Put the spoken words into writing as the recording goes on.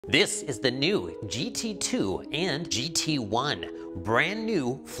This is the new GT2 and GT1, brand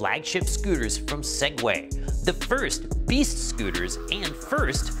new flagship scooters from Segway, the first beast scooters and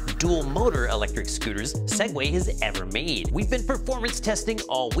first dual motor electric scooters Segway has ever made. We've been performance testing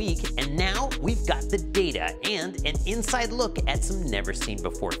all week, and now we've got the data and an inside look at some never seen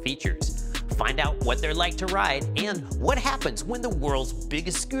before features. Find out what they're like to ride and what happens when the world's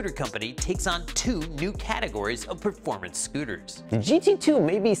biggest scooter company takes on two new categories of performance scooters. The GT2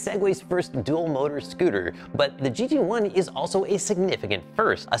 may be Segway's first dual motor scooter, but the GT1 is also a significant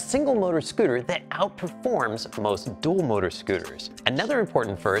first, a single motor scooter that outperforms most dual motor scooters. Another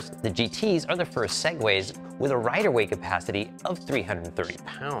important first, the GTs are the first Segways with a rider weight capacity of 330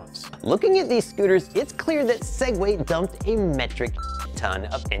 pounds. Looking at these scooters, it's clear that Segway dumped a metric ton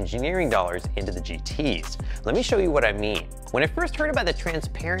of engineering dollars into the GTs. Let me show you what I mean. When I first heard about the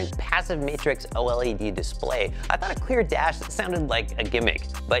transparent passive matrix OLED display, I thought a clear dash sounded like a gimmick,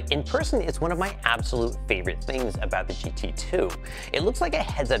 but in person it's one of my absolute favorite things about the GT2. It looks like a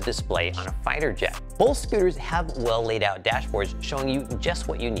heads-up display on a fighter jet. Both scooters have well laid out dashboards showing you just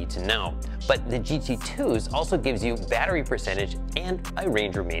what you need to know, but the GT2's also gives you battery percentage and a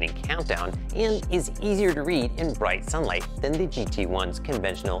range remaining countdown, and is easier to read in bright sunlight than the GT1's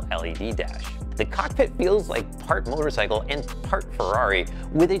conventional LED dash. The cockpit feels like part motorcycle and part Ferrari,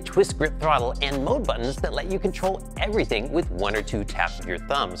 with a twist grip throttle and mode buttons that let you control everything with one or two taps of your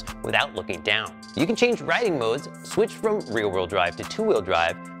thumbs without looking down. You can change riding modes, switch from rear-wheel drive to two-wheel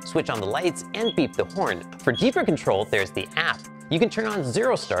drive, switch on the lights, and beep the horn. For deeper control, there's the app. You can turn on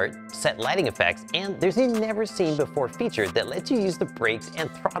zero start, set lighting effects, and there's a never seen before feature that lets you use the brakes and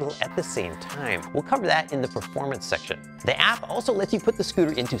throttle at the same time. We'll cover that in the performance section. The app also lets you put the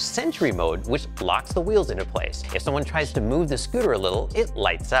scooter into Sentry mode, which locks the wheels into place. If someone tries to move the scooter a little, it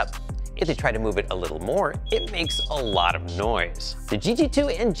lights up. If they try to move it a little more, it makes a lot of noise. The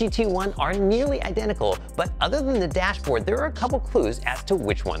GT2 and GT1 are nearly identical, but other than the dashboard, there are a couple clues as to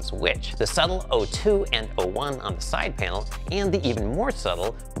which one's which. The subtle 02 and 01 on the side panel, and the even more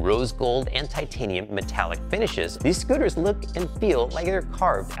subtle rose gold and titanium metallic finishes. These scooters look and feel like they're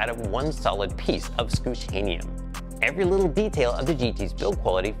carved out of one solid piece of scrutanium. Every little detail of the GT's build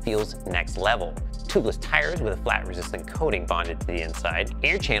quality feels next level. Tubeless tires with a flat resistant coating bonded to the inside,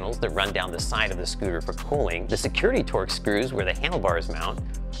 air channels that run down the side of the scooter for cooling, the security torque screws where the handlebars mount,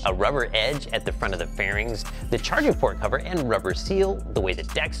 a rubber edge at the front of the fairings, the charging port cover and rubber seal, the way the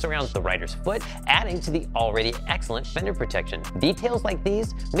deck surrounds the rider's foot, adding to the already excellent fender protection. Details like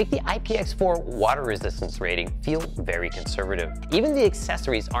these make the IPX4 water resistance rating feel very conservative. Even the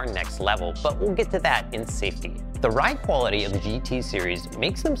accessories are next level, but we'll get to that in safety. The ride quality of the GT series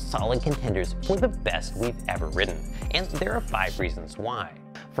makes them solid contenders for the best we've ever ridden, and there are 5 reasons why.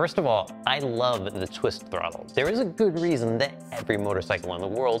 First of all, I love the twist throttle. There is a good reason that every motorcycle in the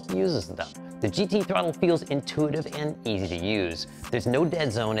world uses them. The GT throttle feels intuitive and easy to use. There's no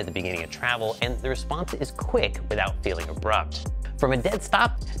dead zone at the beginning of travel, and the response is quick without feeling abrupt. From a dead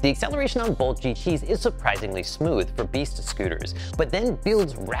stop, the acceleration on both GTs is surprisingly smooth for beast scooters, but then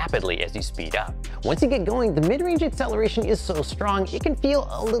builds rapidly as you speed up. Once you get going, the mid-range acceleration is so strong it can feel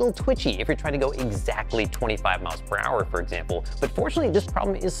a little twitchy if you're trying to go exactly 25 miles per hour, for example, but fortunately this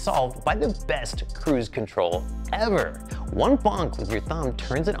problem is solved by the best cruise control ever. One bonk with your thumb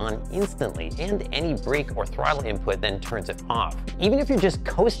turns it on instantly, and any brake or throttle input then turns it off. Even if you're just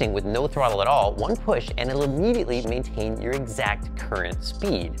coasting with no throttle at all, one push and it'll immediately maintain your exact current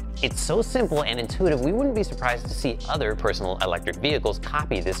speed. It's so simple and intuitive, we wouldn't be surprised to see other personal electric vehicles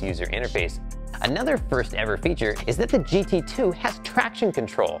copy this user interface. Another first ever feature is that the GT2 has traction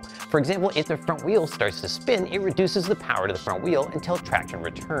control. For example, if the front wheel starts to spin, it reduces the power to the front wheel until traction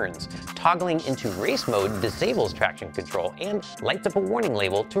returns. Toggling into race mode disables traction control and lights up a warning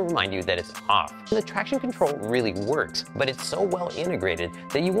label to remind you that it's off. The traction control really works, but it's so well integrated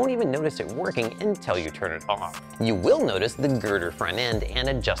that you won't even notice it working until you turn it off. You will notice the girder front end and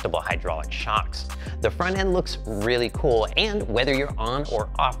adjustable hydraulic shocks. The front end looks really cool, and whether you're on or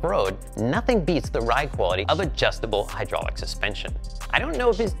off-road, nothing beats the ride quality of adjustable hydraulic suspension. I don't know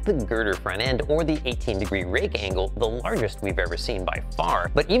if it's the girder front end or the 18-degree rake angle, the largest we've ever seen by far,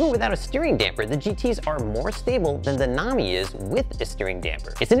 but even without a steering damper, the GTs are more stable than the Nami is with a steering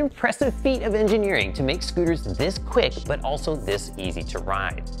damper. It's an impressive feat of engineering to make scooters this quick, but also this easy to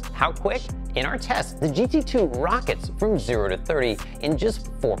ride. How quick? In our test, the GT2 rockets from 0 to 30 in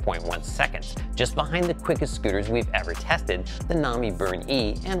just 4.1 seconds, just behind the quickest scooters we've ever tested, the Nami Burn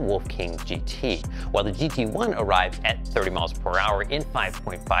E and Wolf King GT, while the GT1 arrives at 30 miles per hour in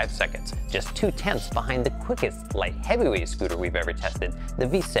 5.5 seconds, just 2/10 behind the quickest light heavyweight scooter we've ever tested, the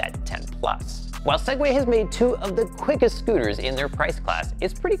VSET 10 Plus. While Segway has made two of the quickest scooters in their price class,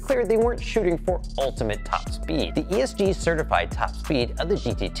 it's pretty clear they weren't shooting for ultimate top speed. The ESG certified top speed of the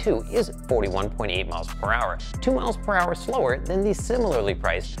GT2 is 41.8 miles per hour, 2 miles per hour slower than the similarly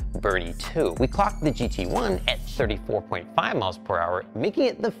priced Burn E2. We clocked the GT1 at 34.5 miles per hour, making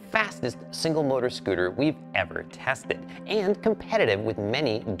it the fastest single motor scooter we've ever tested, and competitive with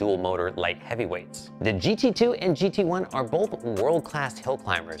many dual motor light heavyweights. The GT2 and GT1 are both world-class hill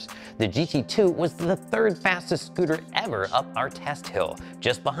climbers. The GT2 was the third fastest scooter ever up our test hill,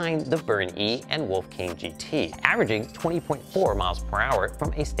 just behind the Burn E and Wolf King GT, averaging 20.4 miles per hour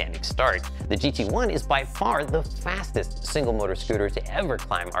from a standing start. The GT1 is by far the fastest single motor scooter to ever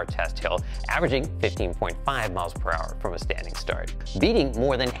climb our test hill, averaging 15.5 miles per hour from a standing start, beating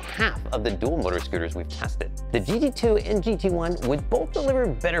more than half of the dual motor scooters we've tested. The GT2 and GT1 would both deliver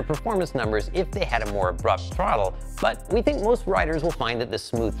better performance numbers if they had a more abrupt throttle, but we think most riders will find that the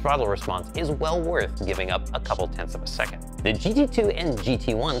smooth throttle response is well worth giving up a couple tenths of a second. The GT2 and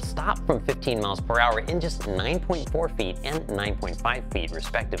GT1 stopped from 15 miles per hour in just 9.4 feet and 9.5 feet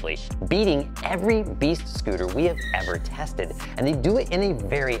respectively, beating every beast scooter we have ever tested, and they do it in a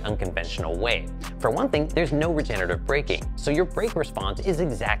very unconventional way. For one thing, there's no regenerative braking, so your brake response is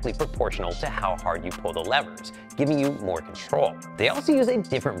exactly proportional to how hard you pull the levers, giving you more control. They also use a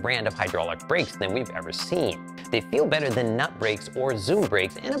different brand of hydraulic brakes than we've ever seen. They feel better than nut brakes or zoom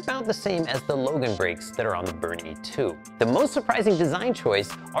brakes and about the same as the Logan brakes that are on the Burn E2. The most surprising design choice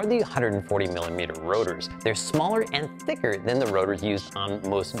are the 140mm rotors. They're smaller and thicker than the rotors used on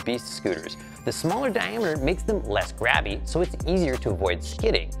most beast scooters. The smaller diameter makes them less grabby, so it's easier to avoid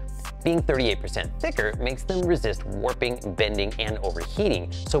skidding. Being 38% thicker makes them resist warping, bending, and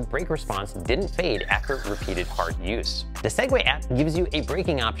overheating, so brake response didn't fade after repeated hard use. The Segway app gives you a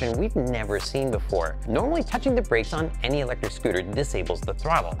braking option we've never seen before. Normally, touching the brakes on any electric scooter disables the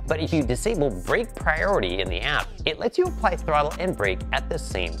throttle, but if you disable brake priority in the app, it lets you apply throttle and brake at the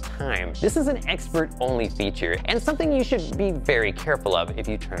same time. This is an expert-only feature, and something you should be very careful of if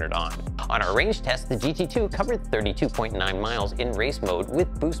you turn it on. On our range test, the GT2 covered 32.9 miles in race mode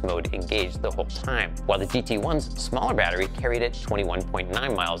with boost mode engaged the whole time, while the GT1's smaller battery carried it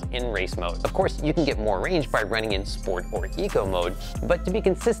 21.9 miles in race mode. Of course, you can get more range by running in sport or eco mode, but to be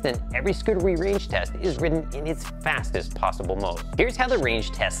consistent, every scooter we range test is ridden in its fastest possible mode. Here's how the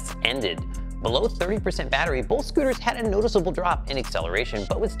range tests ended. Below 30% battery, both scooters had a noticeable drop in acceleration,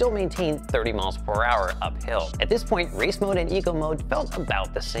 but would still maintain 30 miles per hour uphill. At this point, race mode and eco mode felt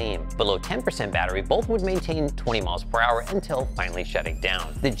about the same. Below 10% battery, both would maintain 20 miles per hour until finally shutting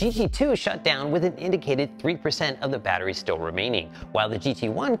down. The GT2 shut down with an indicated 3% of the battery still remaining, while the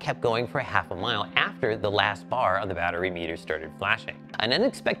GT1 kept going for half a mile after the last bar on the battery meter started flashing. An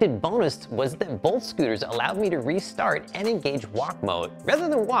unexpected bonus was that both scooters allowed me to restart and engage walk mode. Rather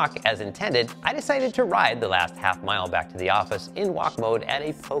than walk as intended, I decided to ride the last half mile back to the office in walk mode at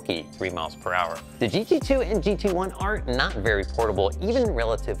a pokey 3 miles per hour. The GT2 and GT1 are not very portable, even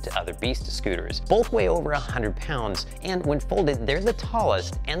relative to other beast scooters. Both weigh over 100 pounds, and when folded, they're the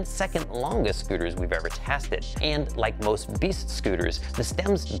tallest and second longest scooters we've ever tested. And like most beast scooters, the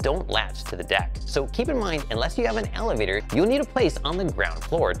stems don't latch to the deck. So keep in mind, unless you have an elevator, you'll need a place on the ground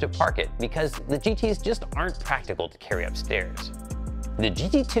floor to park it, because the GTs just aren't practical to carry upstairs. The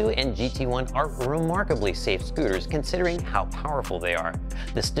GT2 and GT1 are remarkably safe scooters considering how powerful they are.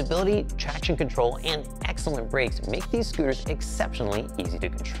 The stability, traction control, and excellent brakes make these scooters exceptionally easy to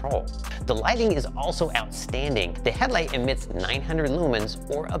control. The lighting is also outstanding. The headlight emits 900 lumens,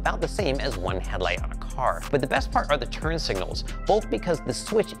 or about the same as one headlight on a car. But the best part are the turn signals, both because the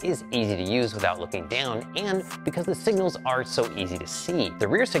switch is easy to use without looking down, and because the signals are so easy to see. The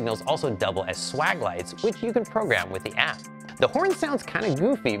rear signals also double as swag lights, which you can program with the app. The horn sounds kind of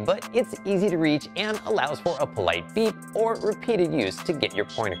goofy, but it's easy to reach and allows for a polite beep or repeated use to get your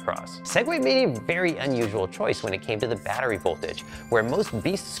point across. Segway made a very unusual choice when it came to the battery voltage. Where most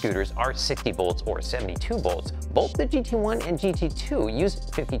beast scooters are 60 volts or 72 volts, both the GT1 and GT2 use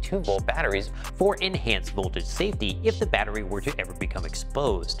 52-volt batteries for enhanced voltage safety if the battery were to ever become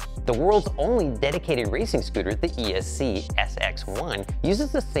exposed. The world's only dedicated racing scooter, the ESC SX1,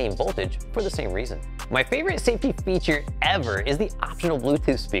 uses the same voltage for the same reason. My favorite safety feature ever ever is the optional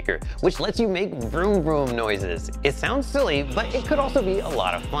Bluetooth speaker, which lets you make vroom vroom noises. It sounds silly, but it could also be a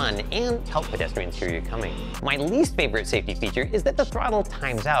lot of fun and help pedestrians hear you coming. My least favorite safety feature is that the throttle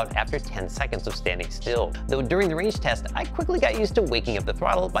times out after 10 seconds of standing still. Though during the range test, I quickly got used to waking up the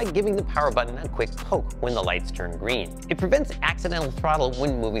throttle by giving the power button a quick poke when the lights turn green. It prevents accidental throttle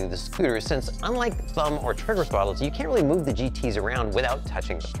when moving the scooter, since unlike thumb or trigger throttles, you can't really move the GTs around without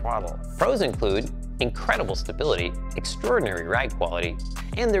touching the throttle. Pros include incredible stability, extraordinary ride quality,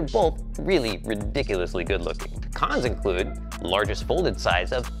 and they're both really ridiculously good looking. Cons include largest folded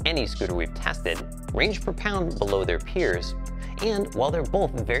size of any scooter we've tested, range per pound below their peers, and while they're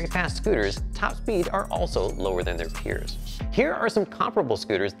both very fast scooters, top speed are also lower than their peers. Here are some comparable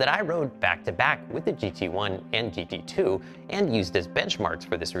scooters that I rode back to back with the GT1 and GT2 and used as benchmarks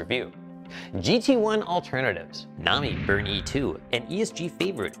for this review. GT1 Alternatives. Nami Burn E2, an ESG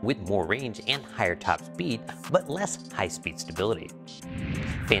favorite with more range and higher top speed, but less high-speed stability.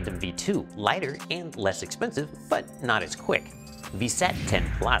 Phantom V2, lighter and less expensive, but not as quick. VSAT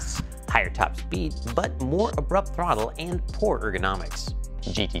 10 Plus, higher top speed, but more abrupt throttle and poor ergonomics.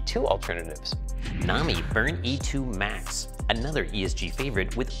 GT2 Alternatives. Nami Burn E2 Max, another ESG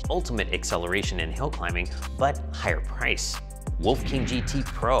favorite with ultimate acceleration and hill climbing, but higher price. Wolf King GT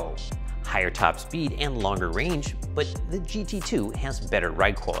Pro, higher top speed and longer range, but the GT2 has better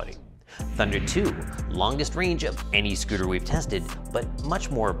ride quality. Thunder 2, longest range of any scooter we've tested, but much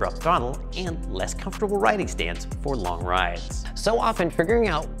more abrupt throttle and less comfortable riding stance for long rides. So often figuring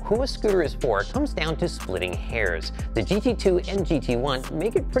out who a scooter is for comes down to splitting hairs. The GT2 and GT1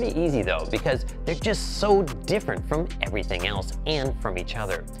 make it pretty easy though, because they're just so different from everything else and from each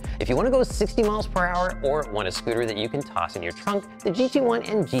other. If you want to go 60 miles per hour or want a scooter that you can toss in your trunk, the GT1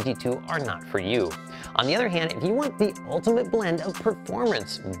 and GT2 are not for you. On the other hand, if you want the ultimate blend of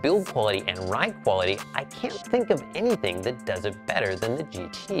performance, build quality, and ride quality, I can't think of anything that does it better than the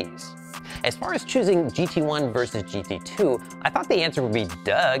GTs. As far as choosing GT1 versus GT2, I thought the answer would be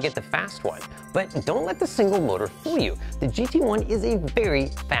duh, get the fast one. But don't let the single motor fool you. The GT1 is a very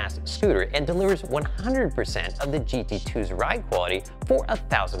fast scooter and delivers 100% of the GT2's ride quality for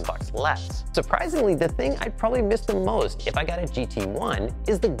 $1,000 less. Surprisingly, the thing I'd probably miss the most if I got a GT1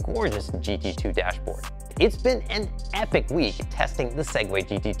 is the gorgeous GT2 dashboard. It's been an epic week testing the Segway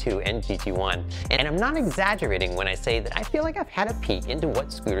GT2 and GT1, and I'm not exaggerating when I say that I feel like I've had a peek into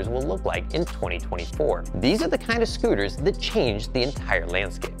what scooters will look like in 2024. These are the kind of scooters that change the entire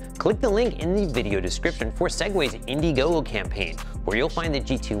landscape. Click the link in the video description for Segway's Indiegogo campaign, where you'll find the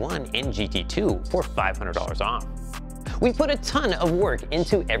GT1 and GT2 for $500 off. We put a ton of work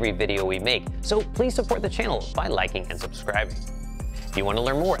into every video we make, so please support the channel by liking and subscribing. If you want to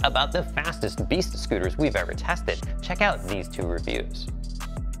learn more about the fastest beast scooters we've ever tested, check out these two reviews.